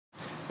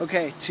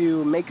Okay,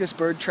 to make this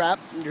bird trap,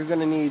 you're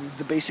going to need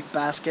the basic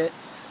basket.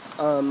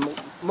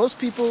 Most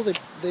people,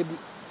 they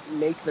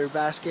make their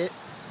basket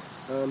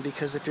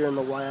because if you're in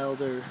the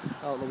wild or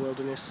out in the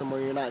wilderness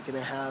somewhere, you're not going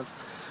to have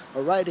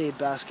a Rite Aid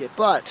basket.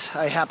 But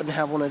I happen to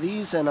have one of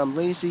these and I'm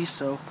lazy,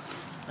 so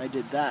I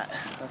did that.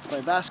 That's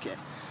my basket.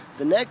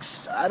 The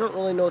next, I don't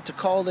really know what to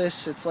call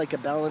this. It's like a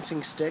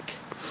balancing stick.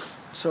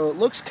 So it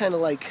looks kind of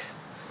like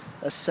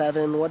a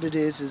 7. What it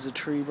is a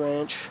tree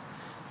branch.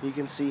 You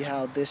can see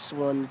how this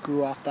one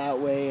grew off that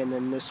way and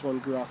then this one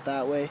grew off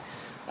that way.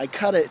 I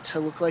cut it to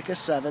look like a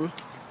 7.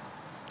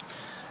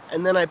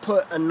 And then I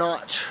put a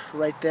notch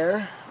right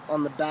there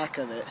on the back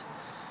of it.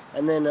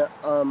 And then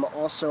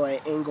also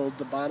I angled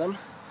the bottom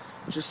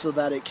just so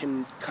that it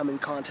can come in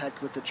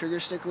contact with the trigger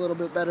stick a little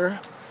bit better.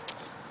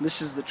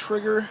 This is the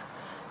trigger.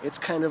 It's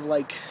kind of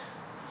like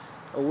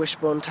a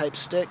wishbone type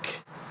stick.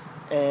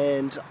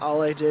 And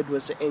all I did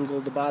was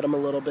angle the bottom a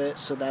little bit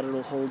so that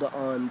it'll hold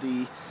on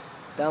the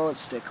balance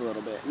stick a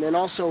little bit. And then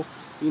also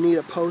you need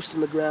a post in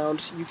the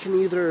ground. You can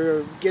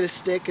either get a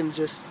stick and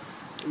just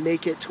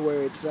make it to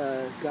where it's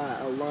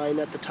got a line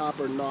at the top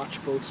or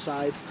notch both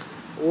sides,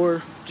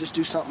 or just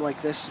do something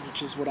like this,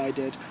 which is what I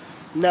did.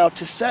 Now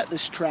to set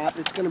this trap,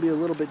 it's going to be a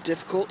little bit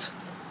difficult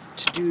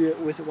to do it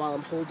with while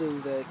I'm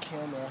holding the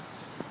camera,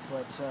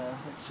 but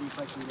let's see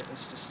if I can get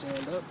this to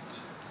stand up.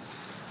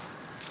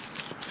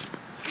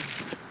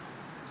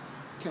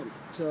 Okay,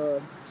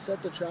 to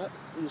set the trap,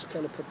 you just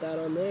kind of put that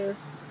on there,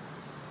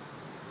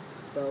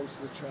 bounce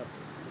the trap,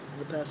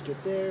 the basket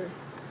there,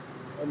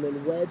 and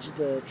then wedge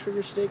the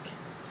trigger stick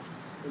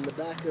in the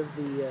back of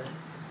the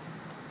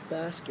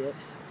basket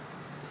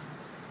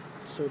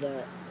so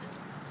that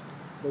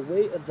the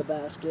weight of the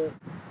basket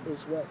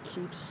is what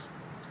keeps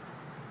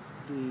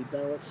the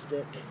balance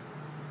stick.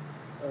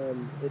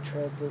 It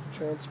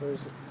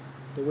transfers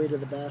the weight of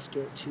the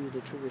basket to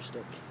the trigger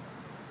stick.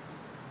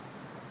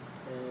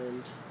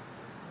 And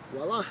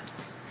voila,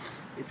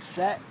 it's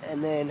set.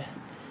 And then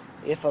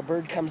if a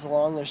bird comes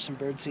along, there's some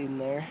bird seed in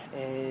there,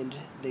 and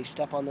they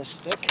step on this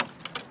stick,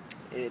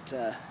 it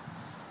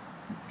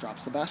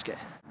drops the basket.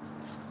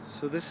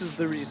 So this is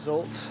the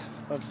result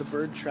of the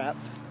bird trap.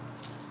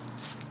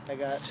 I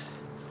got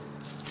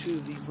 2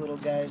 of these little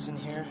guys in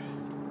here.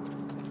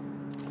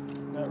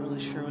 Not really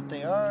sure what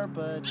they are,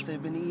 but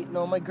they've been eating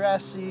all my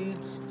grass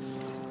seeds.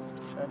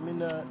 Drive me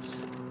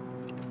nuts.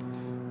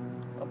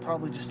 I'll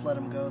probably just let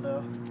them go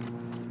though.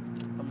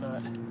 I'm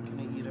not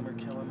gonna eat them or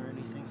kill them or